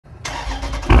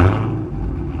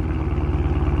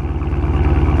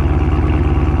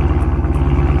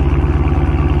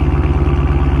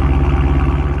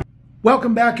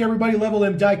Welcome back, everybody. Level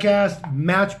M Diecast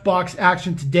Matchbox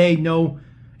action today. No,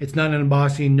 it's not an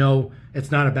unboxing. No,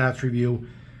 it's not a batch review.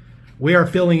 We are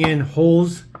filling in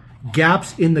holes,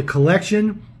 gaps in the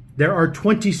collection. There are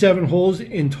 27 holes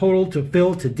in total to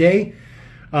fill today.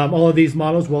 All of these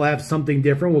models will have something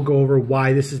different. We'll go over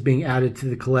why this is being added to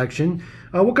the collection.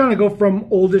 We'll kind of go from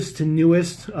oldest to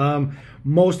newest.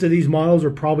 Most of these models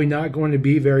are probably not going to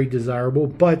be very desirable,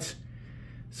 but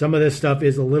some of this stuff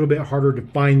is a little bit harder to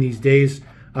find these days.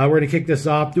 We're going to kick this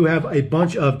off. Do have a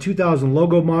bunch of 2000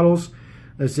 logo models.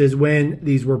 This is when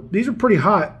these were pretty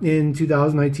hot in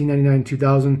 2000, 1999,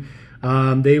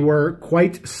 2000. They were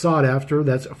quite sought after,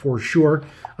 that's for sure.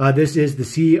 This is the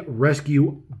Sea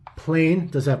Rescue plane.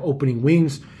 It does have opening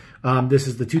wings. This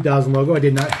is the 2000 logo. I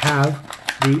did not have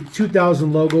the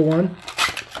 2000 logo one,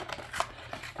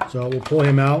 so we'll pull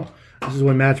him out. This is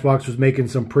when Matchbox was making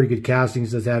some pretty good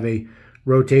castings. It does have a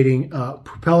rotating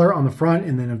propeller on the front,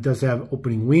 and then it does have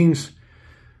opening wings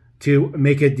to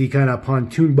make it the kind of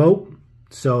pontoon boat.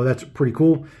 So that's pretty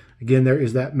cool. Again, there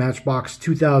is that Matchbox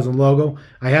 2000 logo.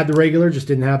 I had the regular, just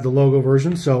didn't have the logo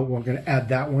version, so we're going to add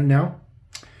that one now.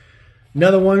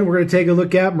 Another one we're going to take a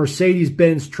look at,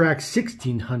 Mercedes-Benz Track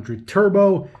 1600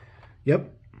 Turbo.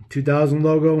 Yep, 2000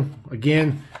 logo.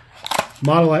 Again,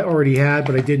 model I already had,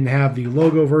 but I didn't have the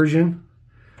logo version.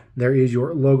 There is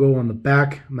your logo on the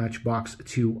back, Matchbox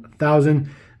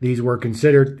 2000. These were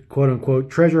considered quote-unquote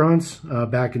treasure hunts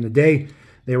back in the day.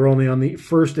 They were only on the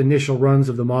first initial runs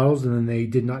of the models, and then they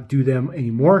did not do them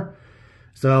anymore.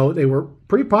 So they were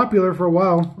pretty popular for a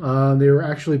while. They were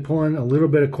actually pulling a little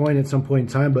bit of coin at some point in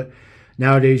time, but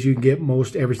nowadays you can get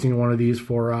most every single one of these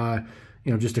for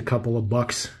just a couple of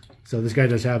bucks. So this guy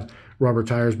does have rubber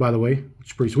tires, by the way, which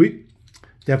is pretty sweet.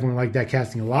 Definitely like that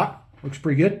casting a lot. Looks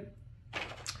pretty good.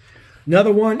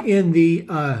 Another one in the,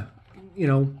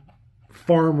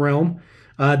 farm realm.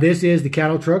 This is the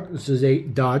cattle truck. This is a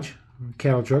Dodge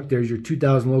cattle truck. There's your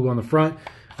 2000 logo on the front.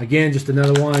 Again, just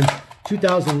another one.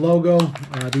 2000 logo.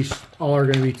 These all are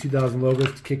going to be 2000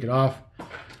 logos to kick it off. It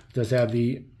does have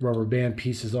the rubber band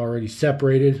pieces already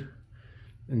separated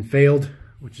and failed,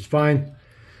 which is fine.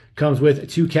 Comes with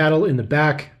 2 cattle in the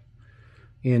back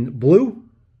in blue.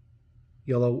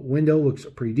 Yellow window looks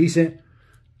pretty decent.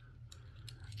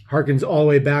 Harkens all the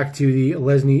way back to the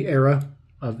Lesney era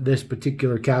of this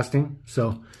particular casting.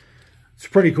 So it's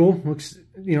pretty cool. Looks,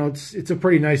 it's a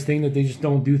pretty nice thing that they just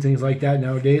don't do things like that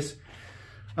nowadays.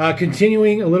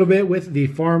 Continuing a little bit with the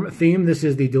farm theme, this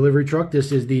is the delivery truck.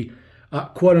 This is the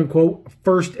quote-unquote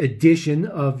first edition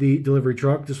of the delivery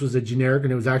truck. This was a generic,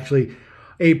 and it was actually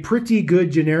a pretty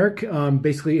good generic,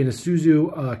 basically in a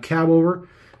Isuzu cab over.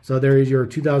 So there is your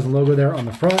 2000 logo there on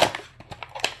the front.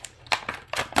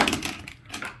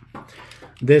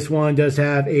 This one does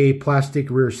have a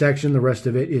plastic rear section. The rest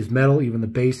of it is metal. Even the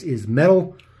base is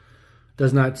metal.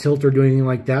 Does not tilt or do anything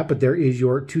like that, but there is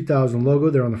your 2000 logo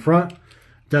there on the front.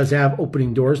 Does have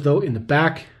opening doors, though, in the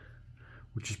back,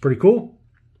 which is pretty cool.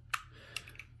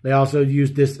 They also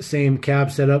used this same cab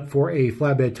setup for a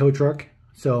flatbed tow truck.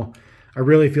 So I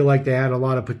really feel like they had a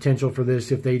lot of potential for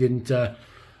this if they didn't,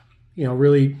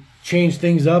 really change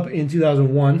things up in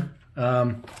 2001.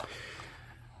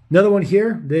 Another one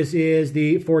here. This is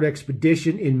the Ford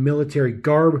Expedition in military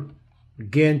garb.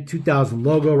 Again, 2000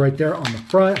 logo right there on the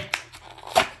front.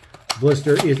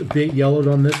 Blister is a bit yellowed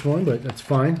on this one, but that's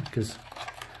fine because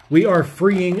we are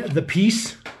freeing the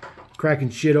piece. Cracking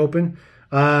shit open.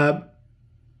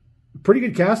 Pretty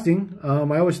good casting.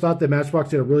 I always thought that Matchbox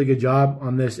did a really good job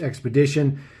on this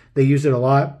Expedition. They used it a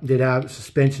lot. Did have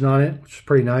suspension on it, which is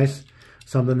pretty nice.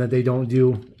 Something that they don't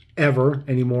do ever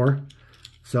anymore.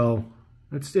 So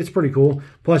it's pretty cool.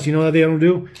 Plus, you know what they don't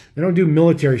do? They don't do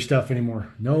military stuff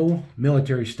anymore. No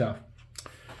military stuff.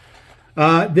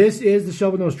 This is the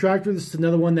shovel nose tractor. This is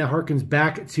another one that harkens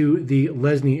back to the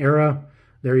Lesney era.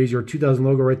 There is your 2000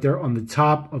 logo right there on the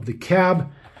top of the cab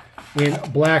in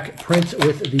black print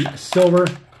with the silver.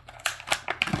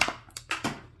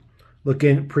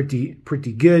 Looking pretty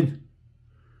good.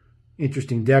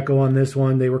 Interesting deco on this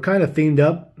one. They were kind of themed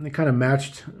up. They kind of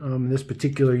matched this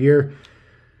particular year.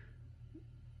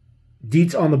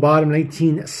 Deets on the bottom,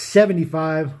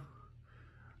 1975.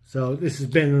 So this has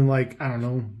been in like, I don't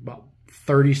know, about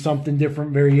 30-something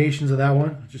different variations of that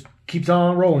one. It just keeps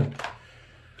on rolling.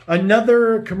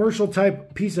 Another commercial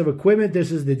type piece of equipment.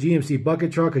 This is the GMC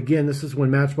bucket truck. Again, this is when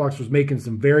Matchbox was making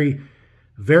some very,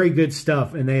 very good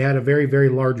stuff, and they had a very, very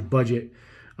large budget.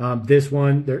 This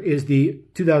one, there is the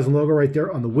 2000 logo right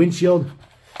there on the windshield.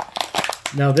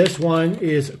 Now this one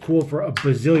is cool for a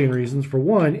bazillion reasons. For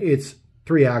one, it's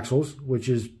 3 axles, which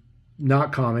is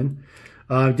not common.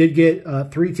 Did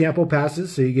get 3 tampo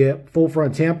passes, so you get full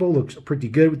front tampo, looks pretty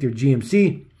good with your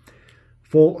GMC.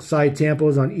 Full side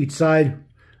tampos on each side.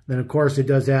 Then, of course, it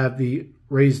does have the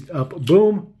raised up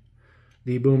boom.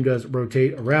 The boom does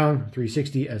rotate around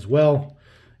 360 as well.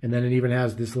 And then it even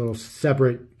has this little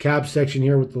separate cab section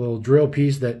here with the little drill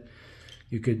piece that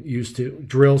you could use to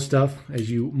drill stuff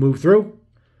as you move through.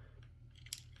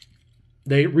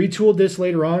 They retooled this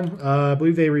later on. I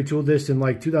believe they retooled this in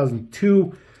like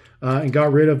 2002 and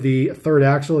got rid of the 3rd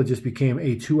axle. It just became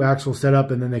a 2-axle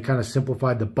setup, and then they kind of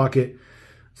simplified the bucket.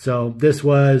 So this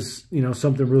was, you know,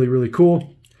 something really, really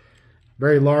cool.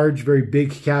 Very large, very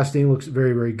big casting. Looks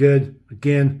very, very good.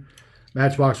 Again,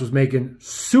 Matchbox was making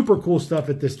super cool stuff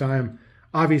at this time.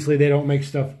 Obviously, they don't make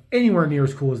stuff anywhere near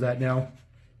as cool as that now.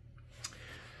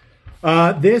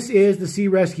 This is the Sea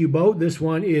Rescue boat. This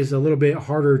one is a little bit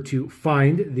harder to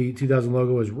find. The 2000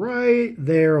 logo is right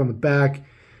there on the back.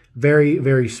 Very,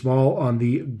 very small on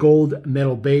the gold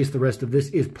metal base. The rest of this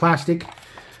is plastic.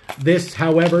 This,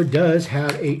 however, does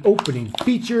have an opening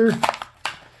feature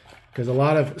because a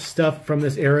lot of stuff from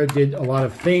this era did a lot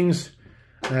of things.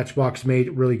 Matchbox made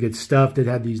really good stuff. They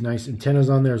had these nice antennas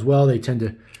on there as well. They tend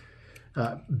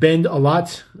to bend a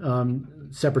lot.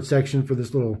 Separate section for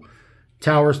this little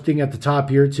tower thing at the top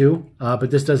here too.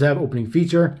 But this does have opening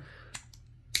feature.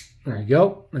 There you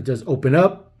go. It does open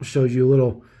up. Shows you a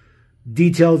little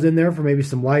details in there for maybe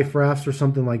some life rafts or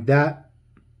something like that.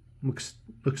 Looks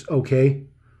okay.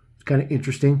 It's kind of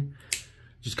interesting.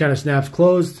 Just kind of snaps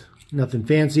closed. Nothing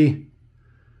fancy.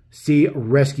 Sea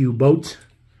Rescue boat.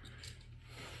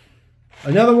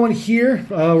 Another one here.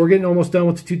 We're getting almost done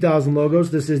with the 2000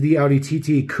 logos. This is the Audi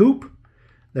TT Coupe.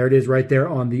 There it is right there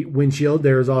on the windshield.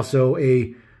 There's also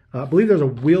a, I believe there's a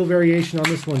wheel variation on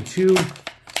this one too.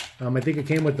 I think it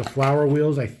came with the flower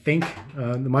wheels, I think.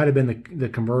 It might have been the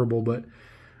convertible, but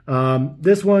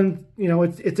this one, you know,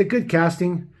 it's a good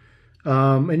casting.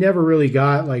 It never really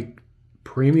got like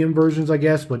premium versions, I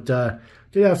guess, but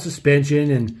did have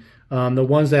suspension, and the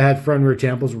ones that had front and rear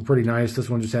tampos were pretty nice. This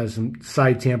one just has some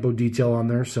side tampo detail on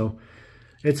there, so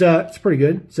it's pretty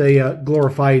good. It's a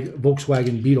glorified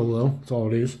Volkswagen Beetle, though. That's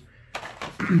all it is.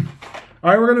 All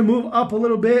right, we're going to move up a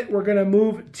little bit. We're going to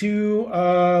move to,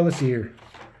 let's see here.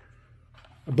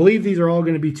 I believe these are all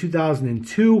going to be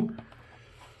 2002.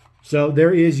 So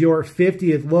there is your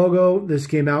 50th logo. This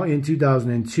came out in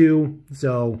 2002.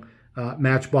 So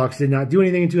Matchbox did not do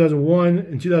anything in 2001.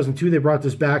 In 2002, they brought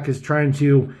this back as trying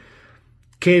to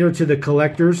cater to the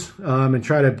collectors and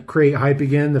try to create hype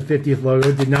again. The 50th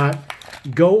logo did not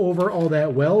go over all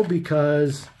that well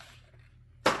because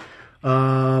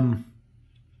the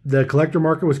collector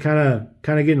market was kind of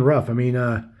getting rough. I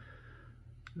mean,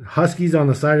 Huskies on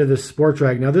the side of this Sport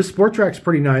Track. Now, this Sport Track's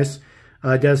pretty nice.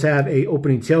 It does have a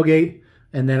opening tailgate,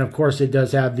 and then, of course, it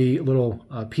does have the little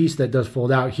piece that does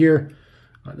fold out here.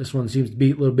 This one seems to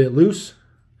be a little bit loose.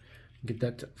 Get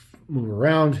that to move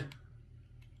around.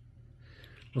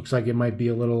 Looks like it might be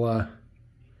a little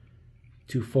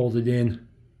too folded in.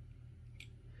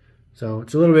 So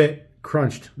it's a little bit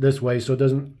crunched this way, so it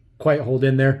doesn't quite hold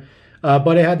in there.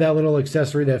 But it had that little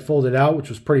accessory that folded out, which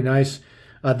was pretty nice.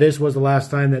 This was the last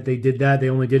time that they did that. They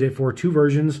only did it for 2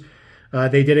 versions.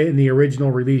 They did it in the original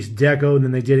release deco, and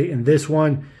then they did it in this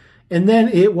one. And then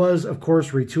it was, of course,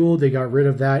 retooled. They got rid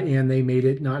of that, and they made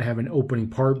it not have an opening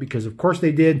part because, of course,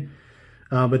 they did.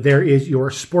 But there is your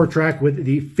Sport Track with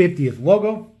the 50th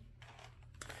logo.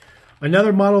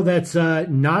 Another model that's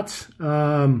not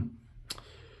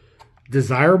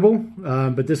desirable,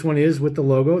 but this one is with the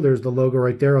logo. There's the logo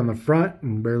right there on the front. You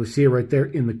can barely see it right there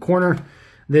in the corner.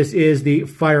 This is the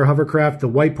Fire Hovercraft. The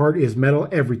white part is metal.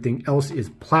 Everything else is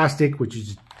plastic, which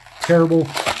is terrible.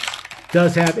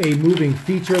 Does have a moving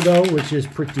feature, though, which is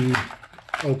pretty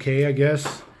okay, I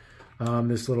guess.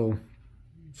 This little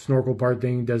snorkel part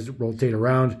thing does rotate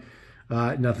around.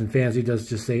 Nothing fancy. Does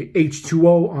just say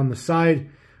H2O on the side.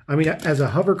 I mean, as a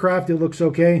hovercraft, it looks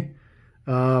okay.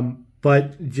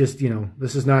 But just, you know,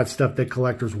 this is not stuff that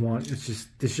collectors want. It's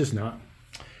just not.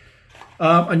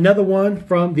 Another one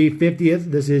from the 50th.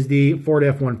 This is the Ford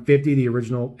F-150, the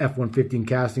original F-115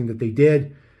 casting that they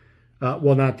did.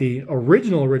 Well, not the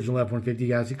original F-150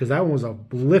 casting, because that one was a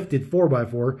lifted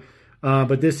 4x4.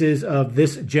 But this is of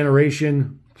this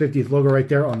generation. 50th logo right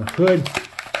there on the hood.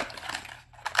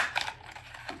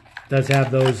 Does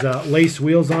have those lace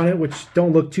wheels on it, which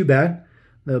don't look too bad.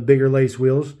 The bigger lace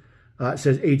wheels. It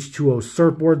says H2O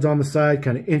surfboards on the side.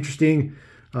 Kind of interesting.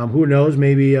 Who knows?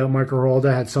 Maybe Michael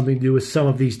Herolda had something to do with some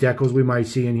of these decals we might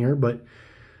see in here. But it'd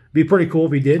be pretty cool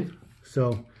if he did.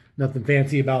 So nothing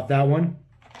fancy about that one.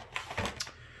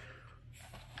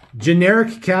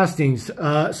 Generic castings.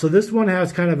 So this one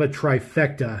has kind of a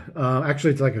trifecta.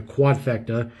 Actually, it's like a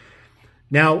quadfecta.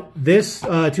 Now, this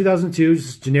 2002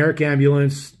 is generic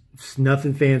ambulance. It's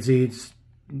nothing fancy. It's,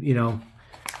 you know,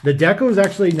 the deco is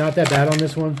actually not that bad on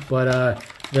this one, but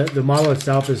the model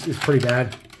itself is pretty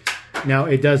bad. Now,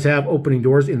 it does have opening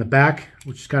doors in the back,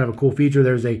 which is kind of a cool feature.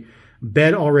 There's a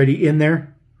bed already in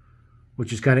there,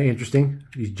 which is kind of interesting,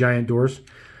 these giant doors.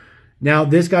 Now,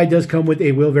 this guy does come with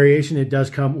a wheel variation. It does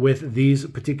come with these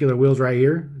particular wheels right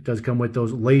here. It does come with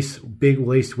those big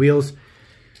laced wheels.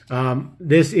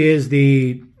 This is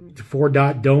the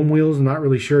 4-dot dome wheels. I'm not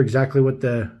really sure exactly what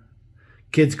the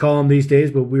kids call them these days,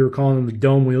 but we were calling them the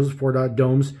dome wheels, 4-dot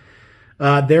domes.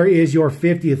 There is your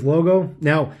 50th logo.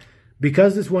 Now,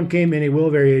 because this one came in a wheel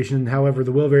variation, however,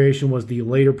 the wheel variation was the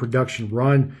later production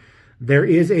run, there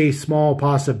is a small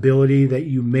possibility that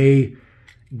you may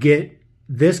get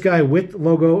this guy with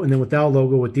logo and then without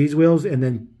logo with these wheels, and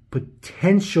then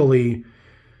potentially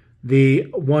the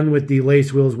one with the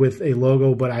lace wheels with a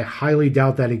logo, but I highly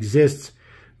doubt that exists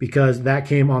because that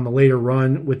came on the later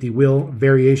run with the wheel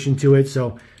variation to it.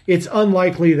 So it's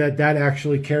unlikely that that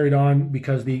actually carried on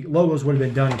because the logos would have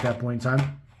been done at that point in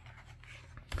time.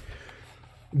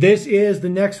 This is the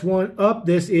next one up.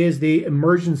 This is the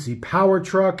emergency power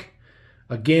truck.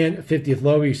 Again, 50th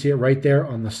logo. You see it right there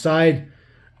on the side.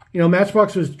 You know,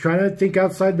 Matchbox was trying to think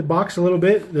outside the box a little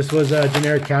bit. This was a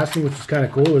generic casting, which is kind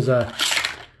of cool. It was a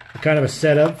kind of a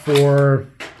setup for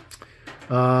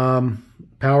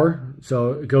power.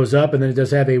 So it goes up, and then it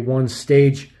does have a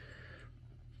one-stage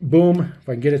boom. If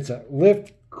I can get it to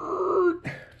lift.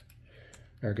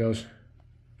 There it goes.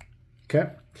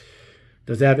 Okay.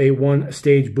 Does have a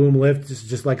one-stage boom lift. This is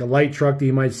just like a light truck that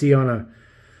you might see on a,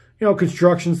 you know,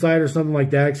 construction site or something like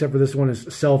that, except for this one is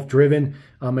self-driven.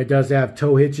 It does have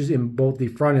tow hitches in both the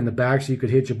front and the back, so you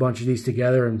could hitch a bunch of these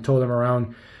together and tow them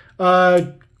around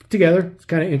together. It's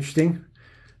kind of interesting.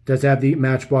 It does have the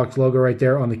Matchbox logo right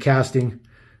there on the casting.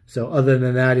 So other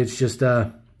than that, it's just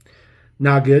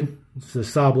not good. It's the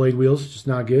saw blade wheels, just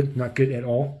not good. Not good at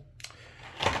all.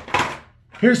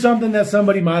 Here's something that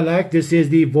somebody might like. This is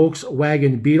the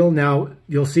Volkswagen Beetle. Now,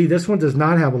 you'll see this one does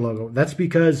not have a logo. That's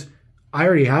because I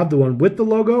already have the one with the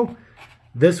logo.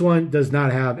 This one does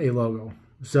not have a logo.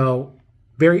 So,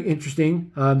 very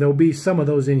interesting. There'll be some of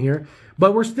those in here.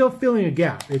 But we're still filling a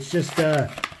gap. It's just a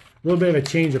little bit of a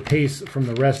change of pace from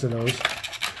the rest of those.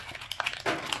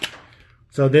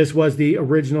 So, this was the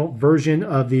original version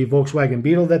of the Volkswagen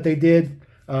Beetle that they did,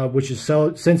 which has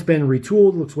since been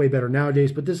retooled. Looks way better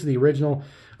nowadays. But this is the original.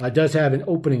 It does have an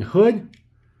opening hood.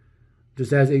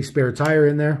 Just has a spare tire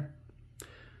in there.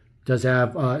 Does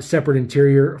have a separate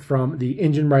interior from the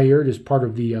engine right here. It is part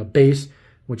of the base,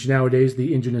 which nowadays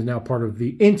the engine is now part of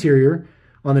the interior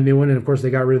on the new one. And of course, they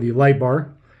got rid of the light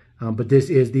bar. But this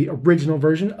is the original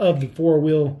version of the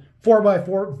 4x4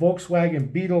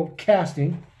 Volkswagen Beetle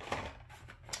casting.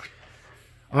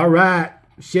 All right,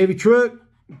 Chevy truck.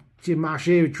 To my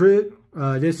Chevy truck.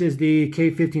 This is the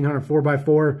K1500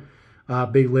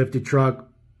 4x4 big lifted truck.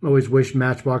 Always wish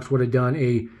Matchbox would have done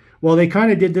a... Well, they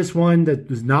kind of did this one that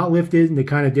was not lifted, and they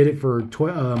kind of did it for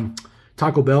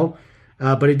Taco Bell,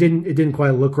 but it didn't quite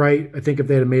look right. I think if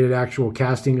they had made an actual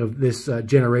casting of this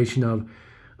generation of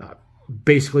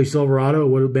basically Silverado, it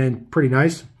would have been pretty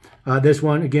nice. This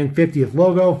one, again, 50th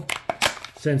logo.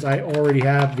 Since I already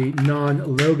have the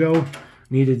non-logo,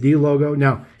 needed the logo.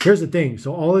 Now, here's the thing.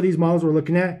 So all of these models we're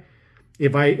looking at,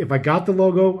 if I got the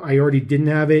logo, I already didn't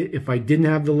have it. If I didn't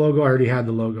have the logo, I already had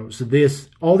the logo. So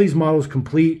all these models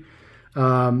complete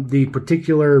the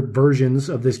particular versions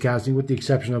of this casting, with the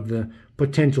exception of the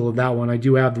potential of that one. I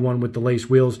do have the one with the lace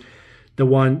wheels, the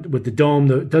one with the dome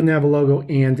that doesn't have a logo,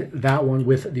 and that one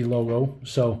with the logo.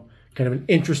 So kind of an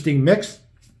interesting mix.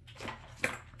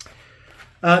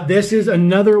 This is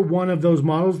another one of those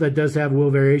models that does have wheel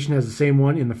variation. Has the same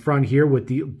one in the front here with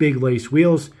the big lace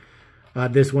wheels.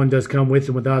 This one does come with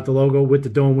and without the logo, with the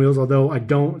dome wheels, although I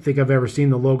don't think I've ever seen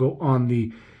the logo on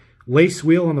the lace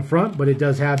wheel on the front, but it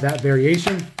does have that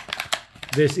variation.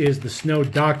 This is the Snow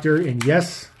Doctor, and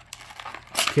yes,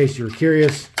 in case you're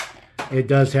curious, it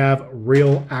does have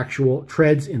real actual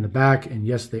treads in the back, and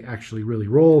yes, they actually really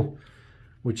roll,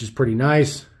 which is pretty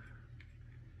nice.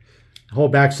 The whole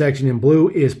back section in blue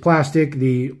is plastic.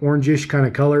 The orangish kind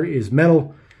of color is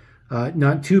metal.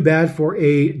 Not too bad for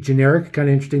a generic. Kind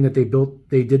of interesting that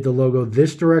they did the logo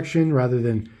this direction rather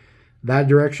than that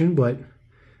direction, but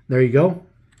there you go.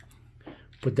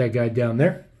 Put that guy down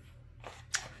there.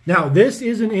 Now, this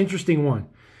is an interesting one.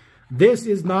 This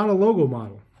is not a logo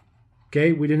model.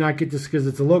 Okay, we did not get this because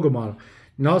it's a logo model.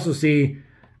 And also see,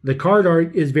 the card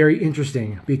art is very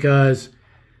interesting because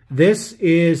This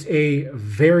is a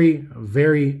very,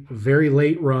 very, very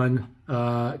late run.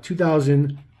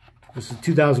 2000. This is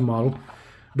 2000 model.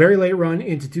 Very late run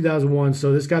into 2001.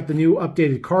 So this got the new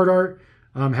updated card art.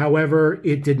 However,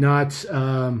 it did not,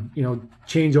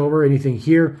 change over anything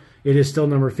here. It is still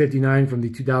number 59 from the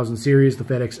 2000 series, the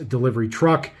FedEx delivery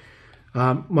truck.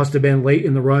 Must have been late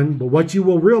in the run. But what you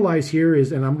will realize here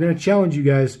is, and I'm going to challenge you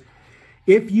guys,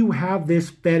 if you have this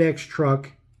FedEx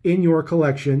truck in your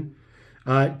collection,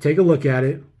 take a look at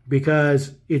it,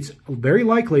 because it's very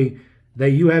likely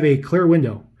that you have a clear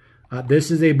window. This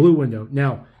is a blue window.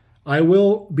 Now, I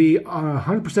will be 100%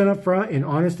 upfront and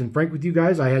honest and frank with you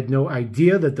guys. I had no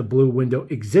idea that the blue window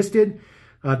existed.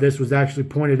 This was actually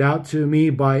pointed out to me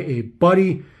by a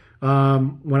buddy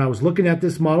when I was looking at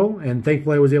this model, and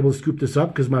thankfully I was able to scoop this up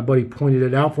because my buddy pointed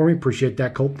it out for me. Appreciate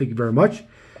that, Colt. Thank you very much.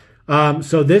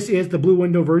 So this is the blue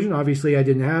window version. Obviously, I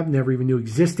didn't have, never even knew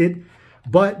existed.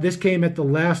 But this came at the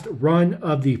last run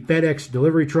of the FedEx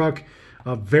delivery truck.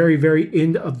 Very, very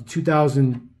end of the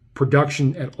 2000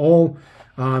 production at all.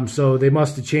 So they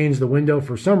must have changed the window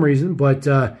for some reason. But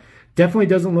definitely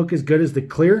doesn't look as good as the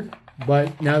clear.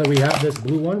 But now that we have this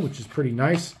blue one, which is pretty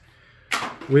nice,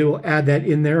 we will add that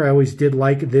in there. I always did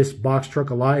like this box truck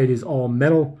a lot. It is all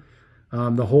metal,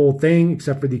 the whole thing,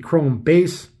 except for the chrome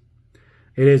base.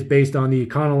 It is based on the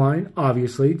Econoline,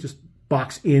 obviously. Just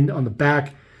box end on the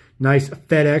back. Nice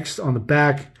FedEx on the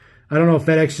back. I don't know if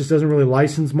FedEx just doesn't really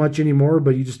license much anymore,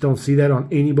 but you just don't see that on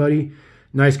anybody.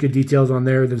 Nice, good details on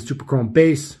there. Then super chrome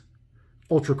base,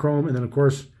 ultra chrome, and then, of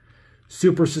course,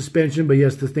 super suspension. But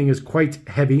yes, this thing is quite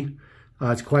heavy.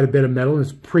 It's quite a bit of metal, and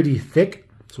it's pretty thick.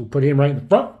 So we'll put him right in the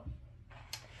front.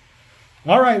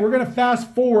 All right, we're going to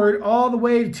fast forward all the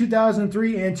way to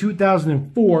 2003 and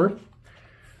 2004.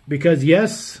 Because,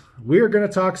 yes, we're going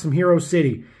to talk some Hero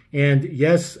City. And,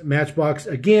 yes, Matchbox,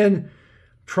 again,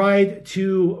 tried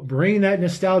to bring that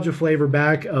nostalgia flavor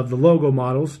back of the logo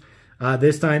models.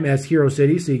 This time as Hero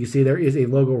City. So you can see there is a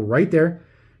logo right there.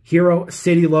 Hero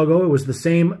City logo. It was the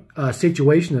same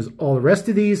situation as all the rest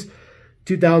of these.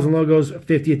 2000 logos,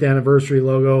 50th anniversary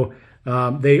logo.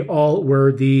 They all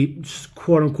were the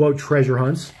quote-unquote treasure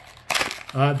hunts.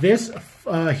 This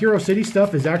Hero City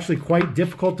stuff is actually quite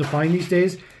difficult to find these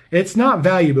days. It's not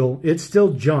valuable. It's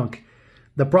still junk.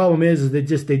 The problem is they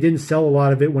didn't sell a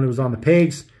lot of it when it was on the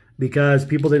pegs because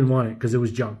people didn't want it because it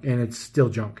was junk, and it's still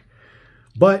junk.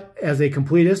 But as a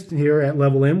completist here at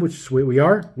Level M, which is what we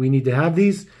are, we need to have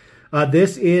these.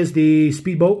 This is the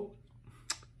Speedboat.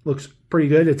 Looks pretty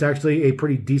good. It's actually a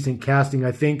pretty decent casting,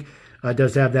 I think. It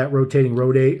does have that rotating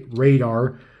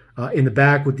radar in the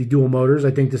back with the dual motors.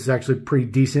 I think this is actually pretty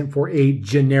decent for a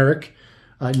generic.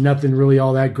 Nothing really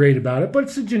all that great about it, but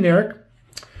it's a generic.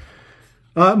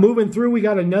 Moving through, we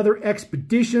got another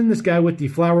Expedition. This guy with the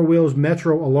flower wheels,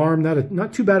 Metro Alarm.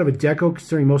 Not too bad of a deco,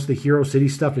 considering most of the Hero City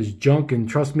stuff is junk. And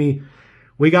trust me,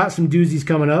 we got some doozies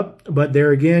coming up. But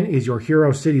there again is your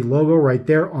Hero City logo right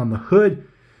there on the hood.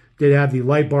 Did have the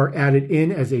light bar added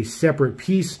in as a separate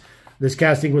piece. This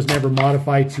casting was never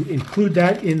modified to include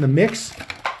that in the mix.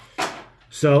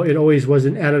 So it always was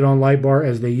an added on light bar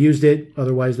as they used it.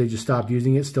 Otherwise, they just stopped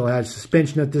using it. Still had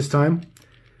suspension at this time,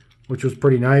 which was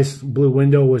pretty nice. Blue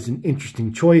window was an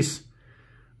interesting choice.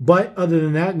 But other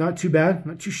than that, not too bad.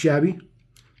 Not too shabby.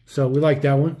 So we like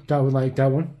that one. Thought we liked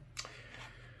that one.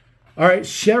 All right,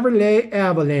 Chevrolet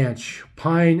Avalanche.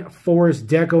 Pine Forest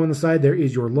deco on the side. There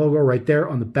is your logo right there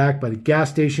on the back by the gas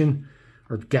station.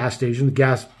 Or gas station, the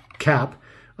gas cap.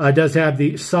 It does have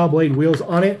the saw blade wheels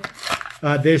on it.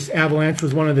 This Avalanche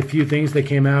was one of the few things that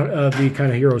came out of the kind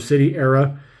of Hero City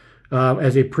era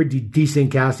as a pretty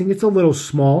decent casting. It's a little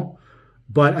small,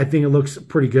 but I think it looks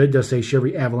pretty good. It does say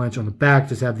Chevy Avalanche on the back.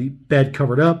 Does have the bed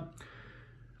covered up.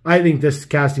 I think this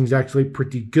casting is actually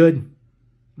pretty good.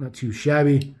 Not too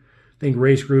shabby. I think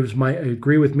Race Grooves might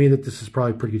agree with me that this is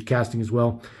probably pretty good casting as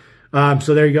well.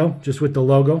 So there you go, just with the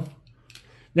logo.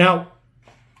 Now,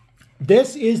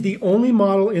 this is the only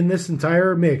model in this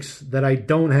entire mix that I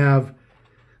don't have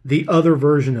the other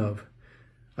version of.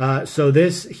 So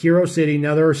this Hero City,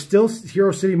 now there are still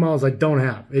Hero City models I don't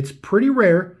have. It's pretty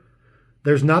rare.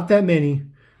 There's not that many,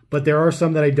 but there are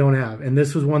some that I don't have. And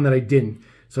this was one that I didn't.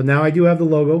 So now I do have the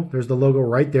logo. There's the logo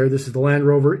right there. This is the Land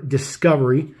Rover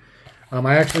Discovery.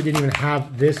 I actually didn't even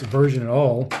have this version at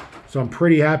all. So I'm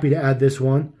pretty happy to add this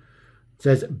one. It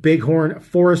says Bighorn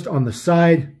Forest on the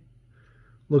side.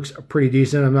 Looks pretty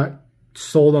decent. I'm not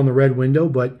sold on the red window,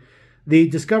 but the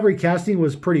Discovery casting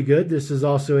was pretty good. This is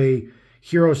also a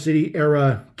Hero City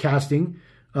era casting.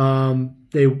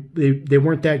 They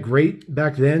weren't that great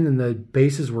back then, and the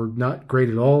bases were not great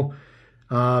at all.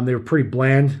 They were pretty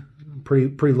bland,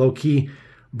 pretty low key.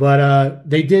 But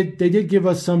they did give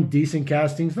us some decent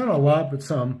castings, not a lot, but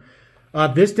some.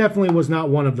 This definitely was not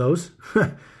one of those.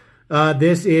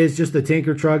 This is just the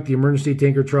tanker truck, the emergency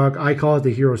tanker truck. I call it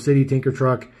the Hero City tanker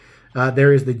truck.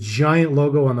 There is the giant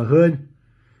logo on the hood,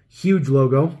 huge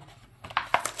logo.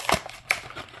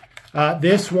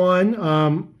 This one,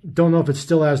 don't know if it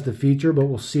still has the feature, but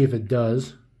we'll see if it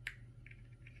does.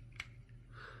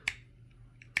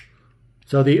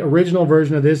 So the original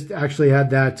version of this actually had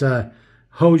that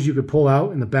hose you could pull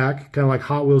out in the back, kind of like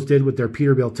Hot Wheels did with their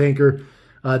Peterbilt tanker.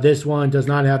 This one does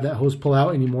not have that hose pull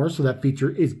out anymore, so that feature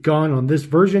is gone on this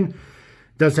version.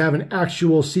 It does have an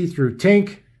actual see-through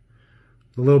tank.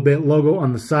 A little bit logo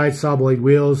on the side, saw blade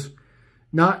wheels.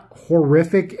 Not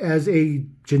horrific as a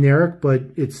generic, but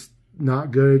it's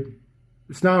not good.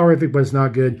 It's not horrific, but it's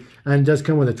not good. And it does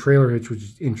come with a trailer hitch, which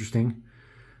is interesting.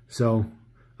 So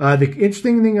the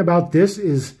interesting thing about this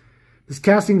is this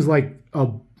casting is like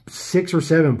 6 or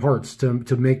 7 parts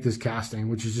to make this casting,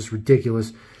 which is just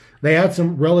ridiculous. They had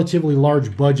some relatively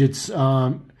large budgets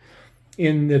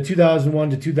in the 2001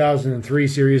 to 2003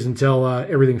 series until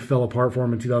everything fell apart for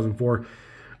them in 2004.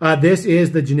 This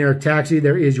is the generic taxi.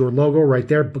 There is your logo right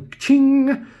there.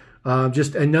 Ba-ching!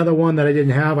 Just another one that I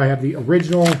didn't have. I have the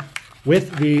original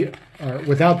with the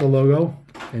without the logo,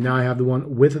 and now I have the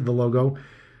one with the logo.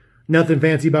 Nothing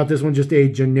fancy about this one, just a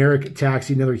generic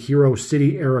taxi, another Hero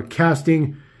City era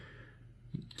casting.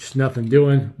 Just nothing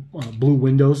doing. Blue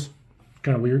windows,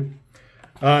 kind of weird.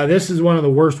 This is one of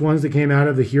the worst ones that came out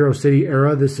of the Hero City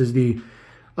era. This is the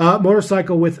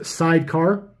motorcycle with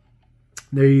sidecar.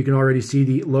 There you can already see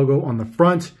the logo on the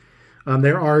front.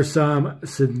 There are some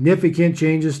significant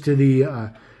changes to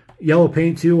the yellow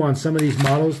paint too on some of these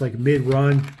models, like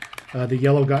mid-run. The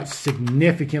yellow got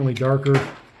significantly darker.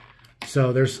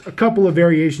 So there's a couple of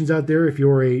variations out there if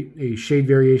you're a shade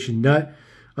variation nut.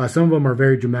 Some of them are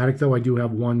very dramatic though. I do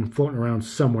have one floating around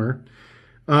somewhere.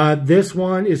 This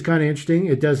one is kind of interesting.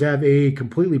 It does have a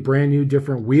completely brand new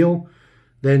different wheel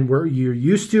than where you're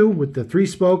used to with the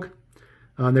 3-spoke.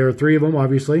 There are 3 of them,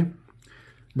 obviously.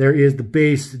 There is the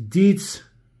base Dietz.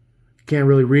 Can't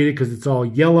really read it because it's all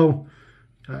yellow.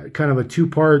 Kind of a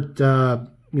 2-part,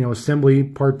 assembly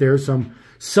part there.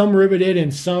 Some riveted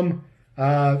and some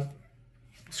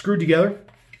screwed together.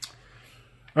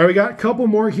 All right, we got a couple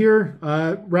more here.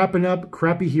 Wrapping up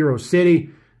Crappy Hero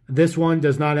City. This one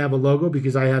does not have a logo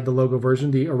because I had the logo version.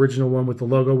 The original one with the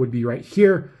logo would be right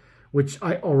here, which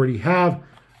I already have.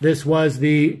 This was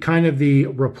the kind of the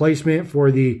replacement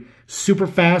for the super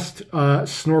fast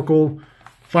snorkel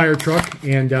fire truck,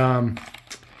 and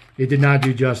it did not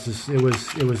do justice. It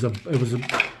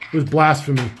was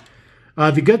blasphemy.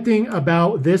 The good thing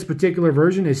about this particular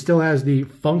version, it still has the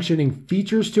functioning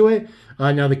features to it.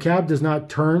 Now the cab does not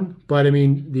turn, but I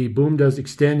mean the boom does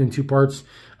extend in 2 parts,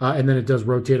 and then it does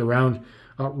rotate around.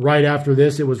 Right after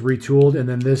this, it was retooled, and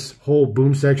then this whole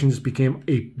boom section just became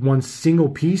one single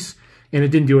piece. And it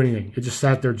didn't do anything. It just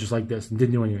sat there just like this and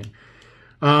didn't do anything.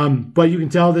 But you can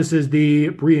tell this is the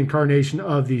reincarnation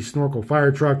of the snorkel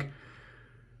fire truck.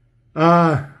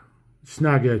 It's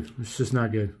not good. It's just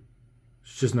not good.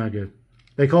 It's just not good.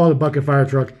 They call it a bucket fire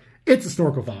truck. It's a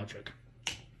snorkel fire truck.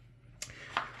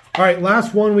 All right,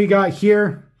 last one we got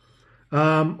here.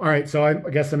 All right, so I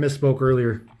guess I misspoke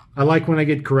earlier. I like when I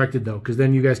get corrected, though, because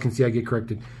then you guys can see I get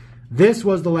corrected. This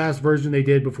was the last version they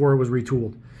did before it was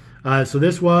retooled. So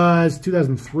this was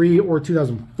 2003 or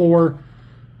 2004.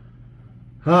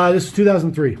 This is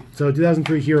 2003. So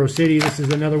 2003 Hero City. This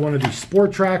is another one of these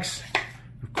sport tracks.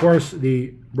 Of course,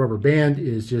 the rubber band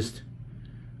is just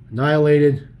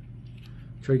annihilated.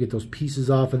 Try to get those pieces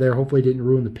off of there. Hopefully it didn't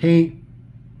ruin the paint.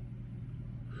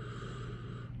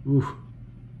 Ooh.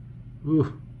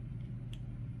 Ooh.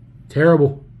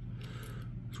 Terrible.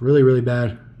 It's really, really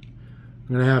bad. I'm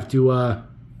going to have to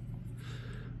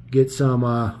get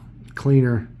some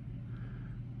cleaner.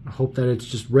 I hope that it's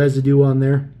just residue on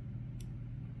there.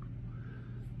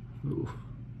 Ooh.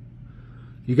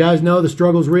 You guys know the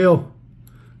struggle's real.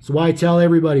 That's why I tell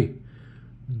everybody,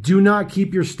 do not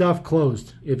keep your stuff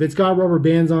closed. If it's got rubber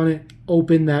bands on it,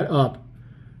 open that up,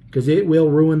 because it will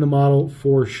ruin the model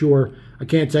for sure. I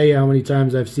can't tell you how many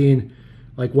times I've seen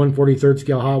like 1/43rd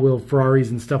scale Hot Wheel Ferraris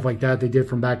and stuff like that they did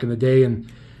from back in the day,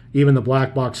 and even the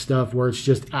black box stuff where it's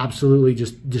just absolutely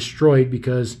just destroyed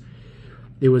because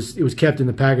it was kept in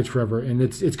the package forever. And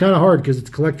it's kind of hard because it's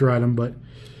a collector item, but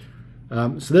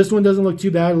so this one doesn't look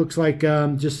too bad. It looks like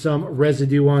just some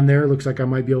residue on there. It looks like I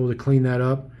might be able to clean that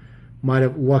up. Might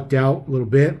have lucked out a little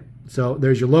bit. So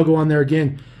there's your logo on there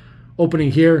again.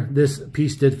 Opening here, this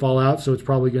piece did fall out, so it's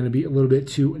probably going to be a little bit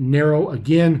too narrow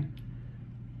again.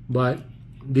 But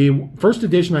The first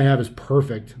edition I have is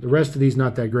perfect. The rest of these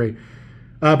not that great.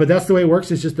 But that's the way it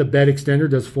works. It's just the bed extender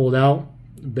does fold out.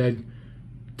 The bed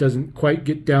doesn't quite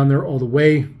get down there all the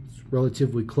way. It's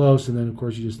relatively close. And then, of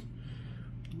course, you just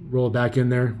roll it back in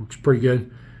there. Looks pretty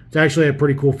good. It's actually a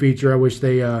pretty cool feature. I wish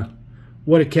they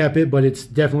would have kept it, but it's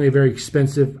definitely a very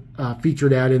expensive feature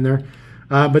to add in there.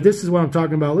 But this is what I'm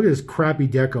talking about. Look at this crappy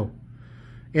deco.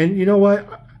 And you know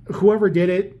what? Whoever did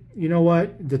it, you know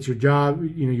what? That's your job.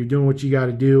 You know, you're doing what you got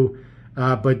to do.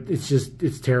 But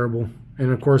it's terrible.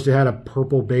 And of course, it had a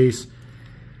purple base.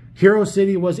 Hero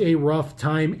City was a rough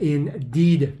time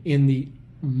indeed in the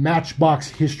Matchbox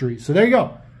history. So there you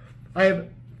go. I have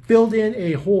filled in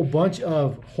a whole bunch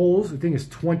of holes. I think it's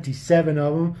 27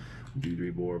 of them. 1, 2,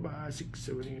 3, 4, 5, 6,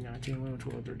 7, 8, 9, 10, 11,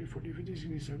 12, 13, 14, 15,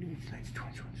 16, 17, 18, 19,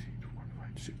 20, 21,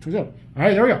 22, 23, 27. All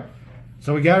right, there we go.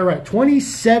 So we got it right.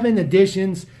 27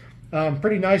 editions.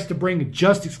 Pretty nice to bring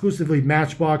just exclusively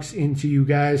Matchbox into you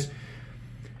guys.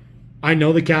 I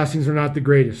know the castings are not the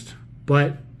greatest,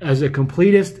 but as a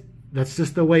completist, that's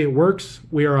just the way it works.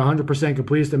 We are 100%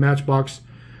 completist at Matchbox.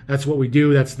 That's what we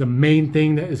do. That's the main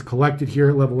thing that is collected here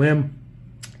at Level M.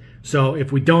 So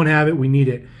if we don't have it, we need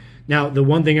it. Now, the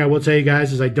one thing I will tell you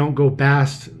guys is I don't go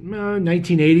past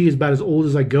 1980 is about as old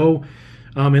as I go.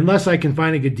 Unless I can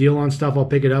find a good deal on stuff, I'll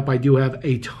pick it up. I do have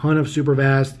a ton of Super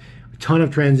Vast, a ton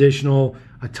of Transitional,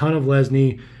 a ton of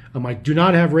Lesney. I do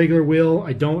not have regular wheel.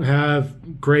 I don't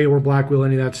have gray or black wheel,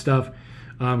 any of that stuff,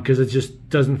 because it just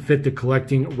doesn't fit the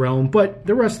collecting realm. But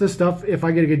the rest of the stuff, if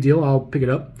I get a good deal, I'll pick it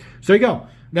up. So there you go.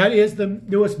 That is the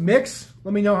newest mix.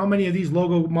 Let me know how many of these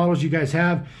logo models you guys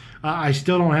have. I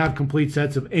still don't have complete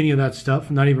sets of any of that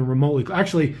stuff, not even remotely.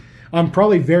 Actually, I'm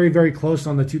probably very, very close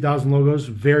on the 2000 logos.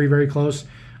 Very, very close.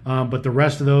 But the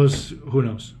rest of those, who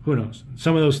knows? Who knows?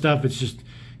 Some of those stuff, it's just,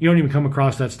 you don't even come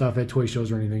across that stuff at toy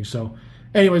shows or anything. So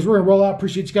anyways, we're going to roll out.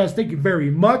 Appreciate you guys. Thank you very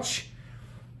much.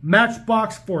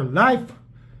 Matchbox for life.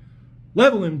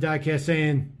 Level M Diecast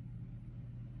saying,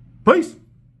 peace.